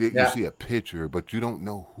 Exactly. but you Yeah. see a picture, but you don't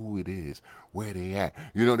know who it is, where they at.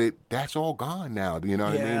 That's all gone now. You know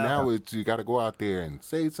what I mean? Yeah. Now it's you got to go out there and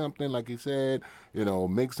say something, like you said.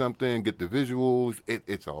 Make something, get the visuals.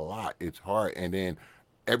 It's a lot. It's hard, and then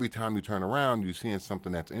every time you turn around, you're seeing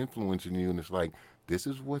something that's influencing you, and it's like. This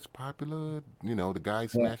is what's popular, the guy Yeah.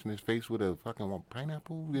 smashing his face with a fucking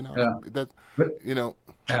pineapple, Yeah. that's, But you know,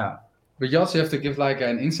 yeah. But you also have to give like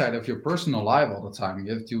an insight of your personal life all the time.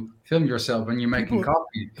 You have to film yourself when you're making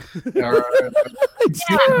coffee, or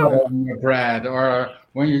on your bread, or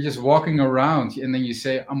when you're just walking around, and then you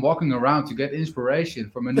say, "I'm walking around to get inspiration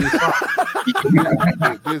from a new song."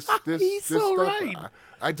 He's so stuff, right.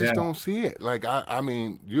 I just Yeah. don't see it. Like I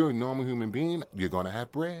mean, you're a normal human being. You're gonna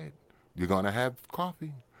have bread. You're gonna have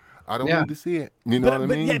coffee. I don't Yeah. need to see it. You know what I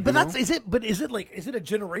mean? Yeah, but You that's know? is it? But is it a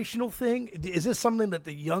generational thing? Is this something that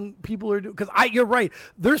the young people are doing? Because you're right.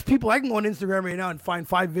 There's people I can go on Instagram right now and find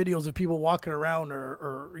 5 videos of people walking around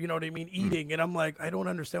or you know what I mean, eating, and I'm like, I don't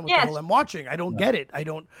understand what the Yes. hell I'm watching. I don't get it. I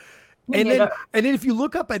don't. Me And then, neither. and then if you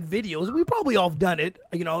look up at videos, we probably all have done it,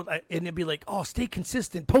 and it'd be like, oh, stay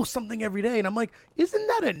consistent, post something every day, and I'm like, isn't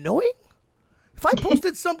that annoying? If I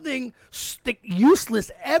posted something useless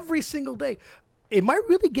every single day, am I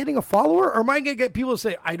really getting a follower, or am I gonna get people to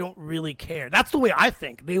say I don't really care? That's the way I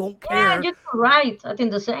think. They won't Yeah, care. you're right. I think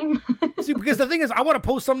the same. See, because the thing is, I want to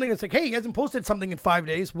post something that's like, hey, he hasn't posted something in 5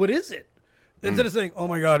 days. What is it? Instead of saying, oh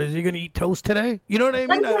my God, is he gonna eat toast today? You know what I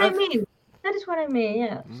mean? That's what I mean. That is what I mean.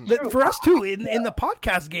 Yeah. it's But true. for us too, in the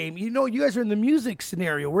podcast game, you guys are in the music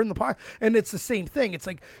scenario. We're in the pod, and it's the same thing. It's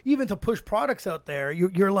like even to push products out there,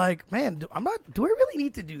 you're like, man, do I really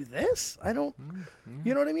need to do this? I don't.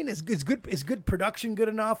 You know what I mean? Is good production good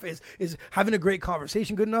enough? Is having a great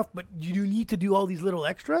conversation good enough? But you need to do all these little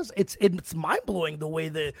extras. It's mind blowing the way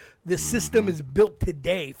the system is built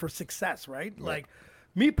today for success. Right? Like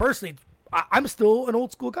me personally. I'm still an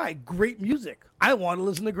old school guy. Great music. I want to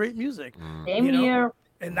listen to great music. Same you know? here.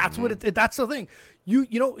 And that's what that's the thing.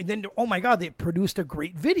 And then oh my God, they produced a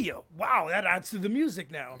great video. Wow, that adds to the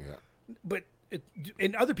music now. Yeah. But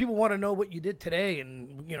and other people want to know what you did today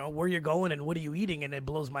and where you're going and what are you eating, and it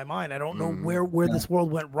blows my mind. I don't know where this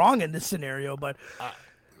world went wrong in this scenario, but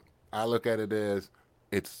I look at it as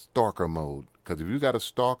it's stalker mode. Because if you got a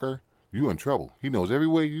stalker, you in trouble. He knows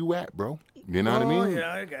everywhere you at, bro. You know what I mean?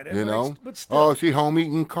 Yeah, I get it. You but know? but still. Oh, she home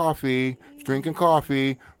eating coffee, drinking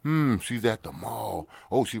coffee. She's at the mall.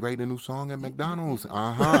 Oh, she writing a new song at McDonald's.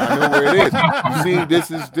 I know where it is. You see, this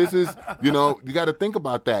is, you got to think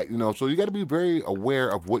about that, so you got to be very aware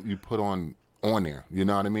of what you put on there. You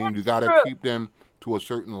know what I mean? You got to true. keep them to a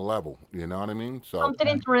certain level. You know what I mean? So, Something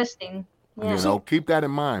interesting. Yeah. keep that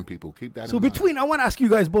in mind, people. Keep that So in mind. I want to ask you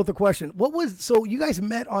guys both a question. So you guys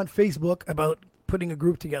met on Facebook about putting a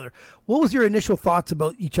group together. What was your initial thoughts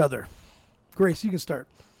about each other? Grace, you can start.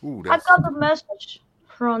 Ooh, I got a message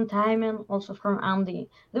from Timon, also from Andy.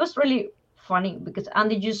 It was really funny because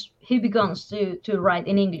Andy he begins to write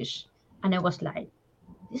in English, and I was like,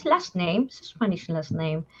 his last name is a Spanish last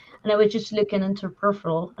name, and I was just looking into her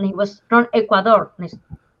profile, and he was from Ecuador, and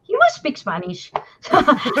he must speak Spanish. So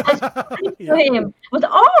I spoke to him, but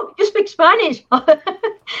you speak Spanish.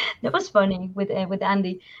 That was funny with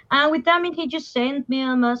Andy. And with Damien, he just sent me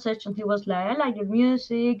a message, and he was like, I like your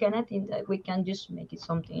music, and I think that we can just make it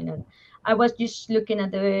something. And I was just looking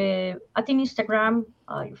at Instagram,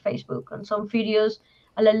 your Facebook, and some videos,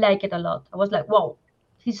 and I like it a lot. I was like, wow,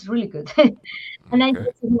 he's really good. And I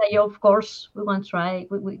just said, like, of course, we want to try.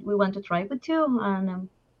 We want to try with you, and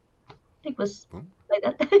it was like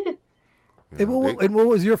that. And what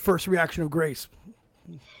was your first reaction of Grace?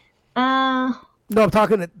 uh, No, I'm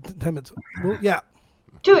talking to Timmons. Well, yeah.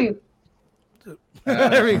 to you.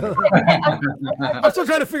 There we go. I'm still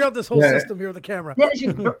trying to figure out this whole system here with the camera. Yeah,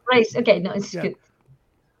 race. Okay, no, it's Yeah. good.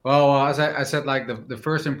 Well, as I said, like the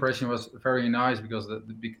first impression was very nice because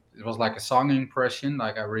it was like a song impression.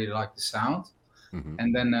 Like I really liked the sound. Mhm.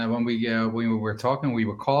 And then when we were talking, we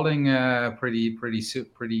were calling pretty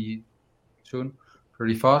soon,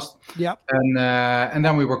 pretty fast. Yep. And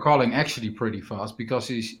then we were calling actually pretty fast because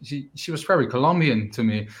she was very Colombian to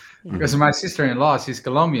me, because my sister-in-law, she's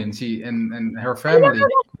Colombian. She and her family,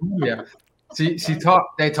 yeah.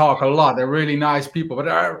 They talk a lot. They're really nice people, but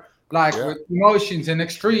they're like with emotions and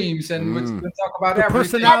extremes, and we talk about The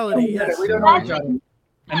everything. personality, yes. We don't know each other.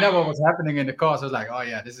 And then what was happening in the car, so I was like, oh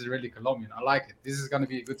yeah, this is really Colombian. I like it. This is going to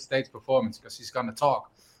be a good stage performance because he's going to talk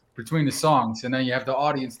between the songs, and then you have the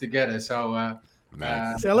audience together. So,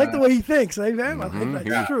 Nice. See, I like the way he thinks. I think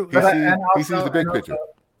that's true. He sees the big picture.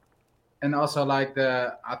 And also like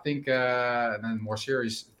I think, and then more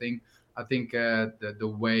serious thing, I think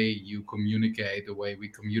the way you communicate, the way we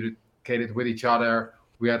communicated with each other,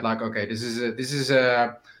 we had like, okay, this is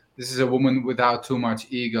a woman without too much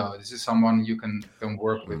ego. This is someone you can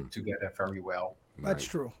work with together very well. That's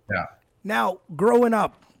true. Yeah. Now, growing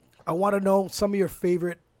up, I want to know some of your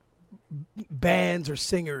favorite bands or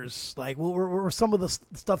singers. Like, what were some of the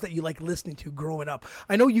stuff that you like listening to growing up?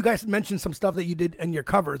 I know you guys mentioned some stuff that you did in your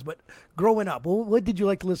covers, but growing up, what did you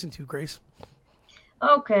like to listen to, Grace?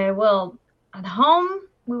 Okay, well, at home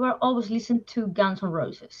we were always listening to Guns N'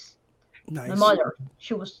 Roses. Nice. My mother,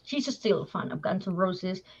 she's still a fan of Guns N'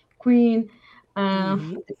 Roses, Queen,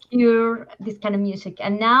 The Cure, this kind of music.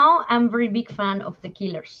 And now I'm very big fan of The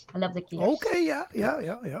Killers. I love The Killers. Okay, yeah.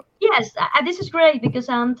 Yes, this is great because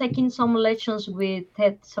I'm taking some lessons with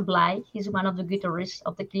Ted Supply. He's one of the guitarists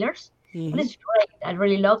of The Killers. And it's great. I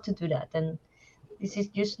really love to do that. And this is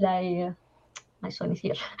just like, my son is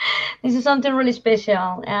here. This is something really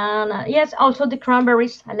special. And yes, also the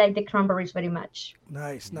Cranberries. I like the Cranberries very much.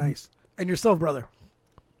 Nice. And yourself, brother?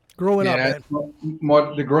 Growing up, man.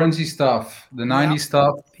 More the grungy stuff, the 90s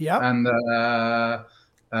stuff. Yeah.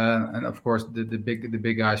 And of course the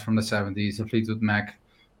big guys from the 70s, the Fleetwood Mac.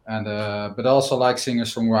 And but also like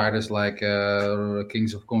singer-songwriters like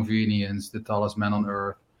Kings of Convenience, The Tallest Man on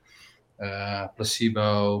Earth,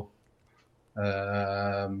 Placebo.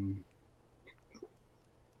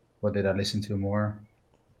 What did I listen to more?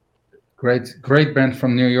 Great band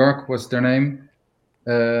from New York. What's their name?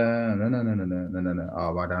 No.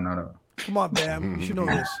 Oh, I don't know. Come on, Bam. You should know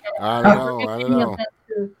this. I don't know.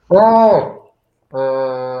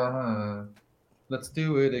 Let's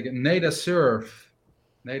do it again. Nada Surf.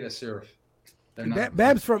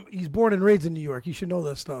 He's born and raised in New York. You should know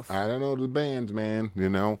this stuff. I don't know the bands, man. You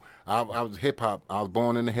know, I was hip hop. I was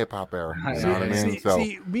born in the hip hop era. You know what I mean?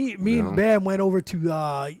 Me and Bam went over to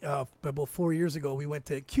about 4 years ago. We went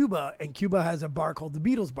to Cuba, and Cuba has a bar called the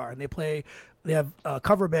Beatles Bar, and they have a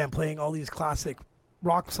cover band playing all these classic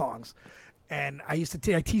rock songs. And I used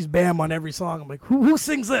to I tease Bam on every song. I'm like, who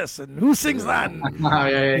sings this and who sings that? And,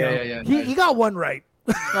 Yeah. He got one right.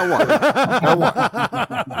 I won.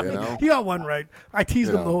 You know? He got one right. I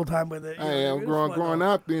teased him the whole time with it. Growing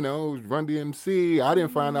up, you know, Run DMC. I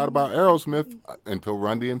didn't find out about Aerosmith until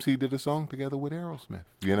Run DMC did a song together with Aerosmith.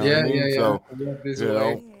 You know what I mean? So,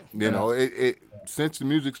 you know, it since the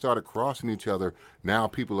music started crossing each other, now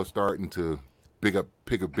people are starting to pick up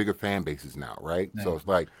bigger fan bases now, right? Yeah. So it's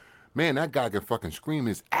like, man, that guy can fucking scream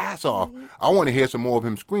his ass off. I want to hear some more of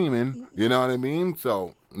him screaming. You know what I mean?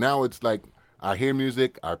 So now it's like, I hear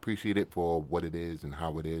music, I appreciate it for what it is and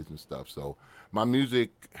how it is and stuff. So my music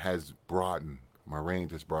has broadened. My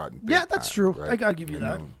range has broadened. Yeah, that's true. Right? I got to give you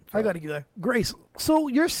that. I got to give you that. Grace, so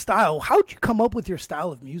your style, how'd you come up with your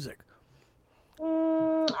style of music?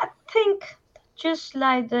 I think just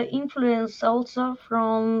like the influence also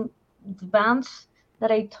from the bands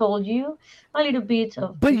that I told you, a little bit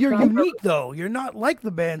of. But you're unique, though. You're not like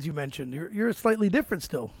the bands you mentioned. You're slightly different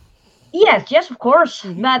still. Yes, of course.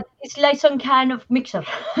 But it's like some kind of mixer.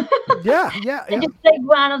 Yeah. And just like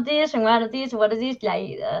one of this and one of this and one of this.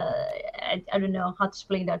 Like I don't know how to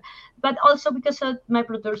explain that. But also because of my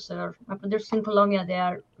producers in Colombia, they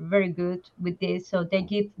are very good with this, so they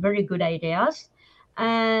give very good ideas.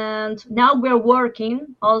 And now we're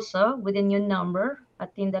working also with a new number. I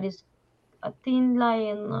think like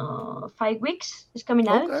in 5 weeks it's coming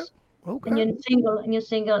out. Okay. A new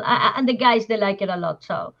single, and the guys, they like it a lot.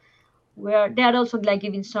 So they're also like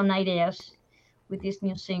giving some ideas with this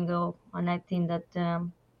new single, and I think that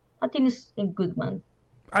it's a good one.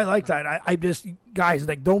 I like that. I just, guys,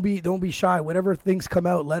 like, don't be shy. Whenever things come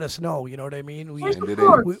out, let us know. You know what I mean?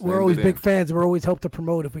 We're always big fans. We're always help to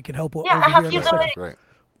promote if we can help. Yeah, I have you done it.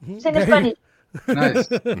 Sing in Spanish. Nice.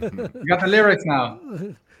 You got the lyrics now.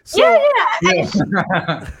 So,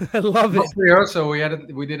 yeah. I love it. Also,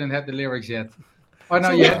 we didn't have the lyrics yet. Oh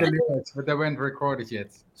no, you had the lyrics, but they weren't recorded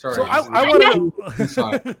yet. Sorry. So I want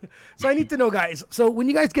to. So I need to know, guys. So when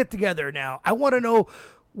you guys get together now, I want to know.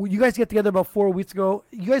 When you guys get together about 4 weeks ago,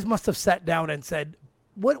 you guys must have sat down and said,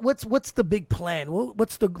 "What's the big plan?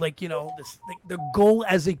 What's the the goal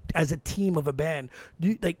as a team of a band?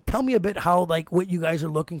 Tell me a bit how what you guys are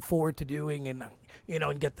looking forward to doing and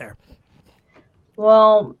and get there."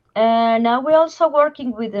 Well, now we're also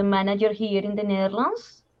working with the manager here in the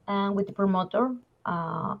Netherlands and with the promoter.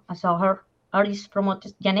 I saw her artist promoter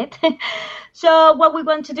Janet. So what we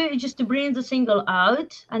want to do is just to bring the single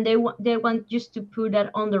out, and they want just to put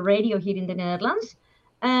that on the radio here in the Netherlands.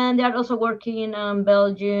 And they are also working in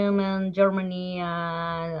Belgium and Germany,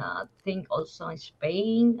 and I think also in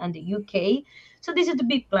Spain and the UK. So this is the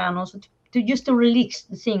big plan also to release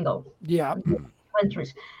the single. Yeah.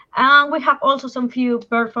 Countries. And we have also some few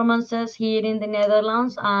performances here in the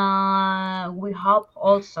Netherlands. We hope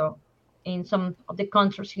also in some of the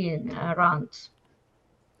countries here around.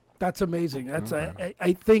 That's amazing. That's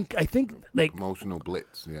I think like Emotional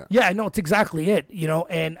blitz. Yeah. yeah, no, it's exactly it. You know,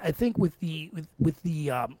 and I think with the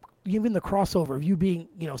even the crossover of you being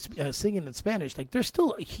singing in Spanish, like there's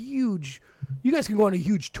still a huge. You guys can go on a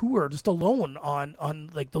huge tour just alone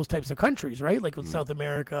on like those types of countries, right? Like with South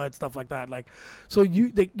America and stuff like that. Like, so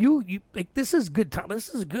you like this is good time. This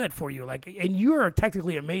is good for you. Like, and you are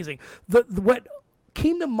technically amazing. The what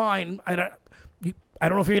came to mind, I don't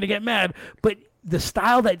know if you're gonna get mad, but the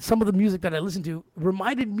style that some of the music that I listened to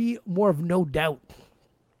reminded me more of No Doubt.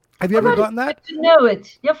 Have you ever gotten that? You know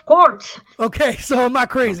it, of course. Okay, so I'm not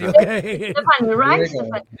crazy. Okay, Stefani, right? There you go.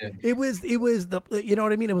 Stefani. Yeah. it was the you know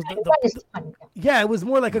what I mean. It was Stefani, Stefani. yeah, it was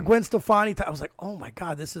more like a Gwen Stefani. I was like, oh my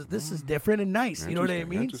god, this is different and nice. You know what I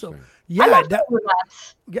Interesting, mean? So interesting. yeah, I love that,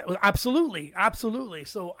 that. yeah, well, absolutely.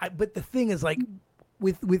 So, but the thing is, like,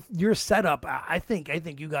 with your setup, I think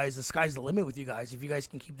you guys, the sky's the limit with you guys. If you guys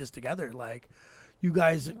can keep this together, like, you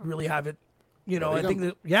guys really have it. You know, I think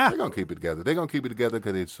that They're gonna keep it together. They're gonna keep it together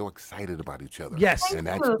because they're so excited about each other. Yes. and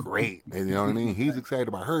that's great. And you know what I mean? He's excited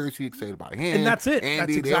about her. She's excited about him. And that's it.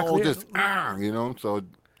 Andy, That's they all exactly it. just you know. So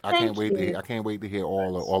I Thank can't wait to you. hear. I can't wait to hear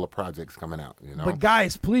all the projects coming out. You know. But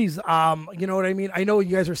guys, please, you know what I mean? I know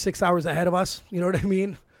you guys are 6 hours ahead of us. You know what I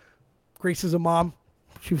mean? Grace is a mom.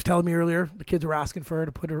 She was telling me earlier the kids were asking for her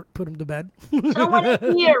to put him to bed. Someone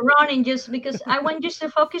is here running just because I want just to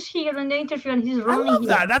focus here on the interview and he's I running love here.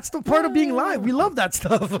 that. That's the part of being live. We love that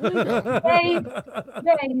stuff. Babe,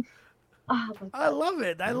 babe. Oh, I love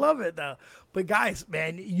it. I love it though. But guys,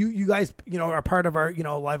 man, you guys, are part of our,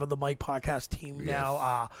 Live on the Mic podcast team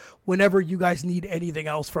now. Whenever you guys need anything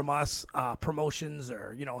else from us, promotions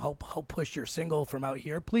or, help push your single from out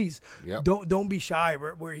here, please don't be shy.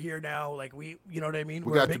 We're here now. Like you know what I mean?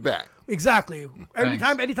 we got your back. Exactly.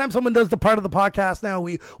 Anytime someone does the part of the podcast now,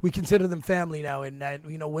 we consider them family now, and that,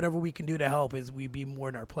 whatever we can do to help is we'd be more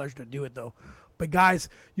than our pleasure to do it though. But guys,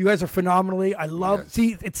 you guys are phenomenally. I love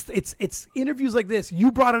see it's interviews like this.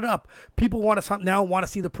 You brought it up. People want to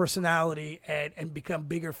see the personality and become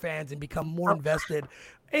bigger fans and become more invested.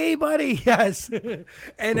 Hey, buddy, yes.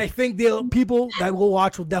 And I think the people that will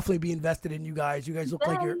watch will definitely be invested in you guys. You guys look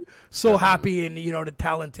like you're so happy and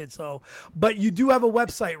talented. So, but you do have a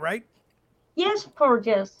website, right? yes, for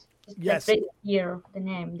yes. Yes. Here, the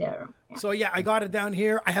name there. Yeah. So yeah, I got it down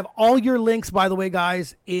here. I have all your links, by the way,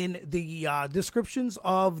 guys, in the descriptions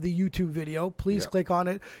of the YouTube video. Please click on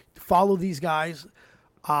it. Follow these guys.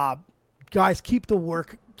 Guys, keep the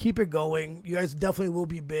work. Keep it going. You guys definitely will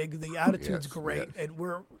be big. The attitude's great, and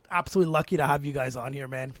we're absolutely lucky to have you guys on here,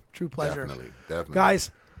 man. True pleasure. Definitely.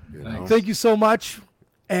 Guys, You thank you so much.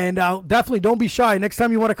 And definitely don't be shy. Next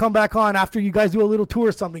time you want to come back on after you guys do a little tour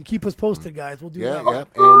or something, keep us posted, guys. We'll do that.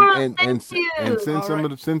 And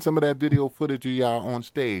send some of that video footage of y'all on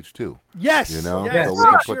stage too. Yes. Yes, so we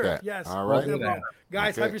can put sure. that. Yes. All right. We'll do that.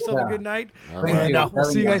 Guys, Okay. have yourself a good night. All And right. we'll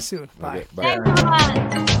see you guys soon. Bye. Okay, bye. Thank you,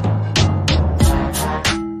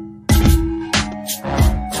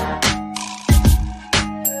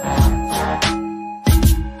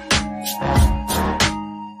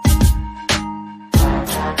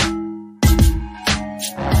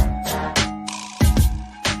 man.